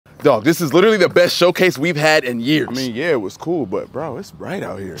Dog, this is literally the best showcase we've had in years. I mean, yeah, it was cool, but bro, it's bright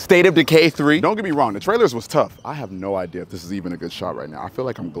out here. State of Decay 3. Don't get me wrong, the trailers was tough. I have no idea if this is even a good shot right now. I feel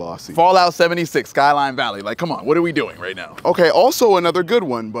like I'm glossy. Fallout 76, Skyline Valley. Like, come on, what are we doing right now? Okay, also another good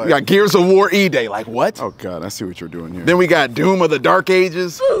one, but... We got Gears of War E-Day, like what? Oh God, I see what you're doing here. Then we got Doom of the Dark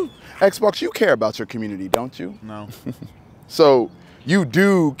Ages. Xbox, you care about your community, don't you? No. So you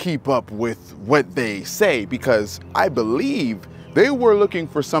do keep up with what they say, because I believe they were looking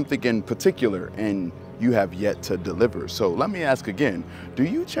for something in particular and you have yet to deliver. So let me ask again, do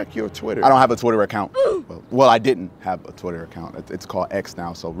you check your Twitter? I don't have a Twitter account. Well, I didn't have a Twitter account. It's called X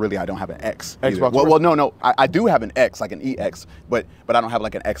now, so really I don't have an X. Xbox. Well, no, I do have an X, like an EX, but I don't have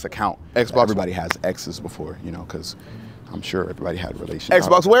like an X account. Xbox. Everybody has X's before, you know, because I'm sure everybody had relationships.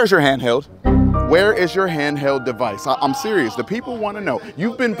 Xbox, where's your handheld? Where is your handheld device? I'm serious. The people want to know.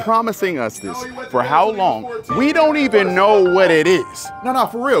 You've been promising us this for how long? We don't even know what it is. No,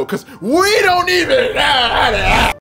 for real, because we don't even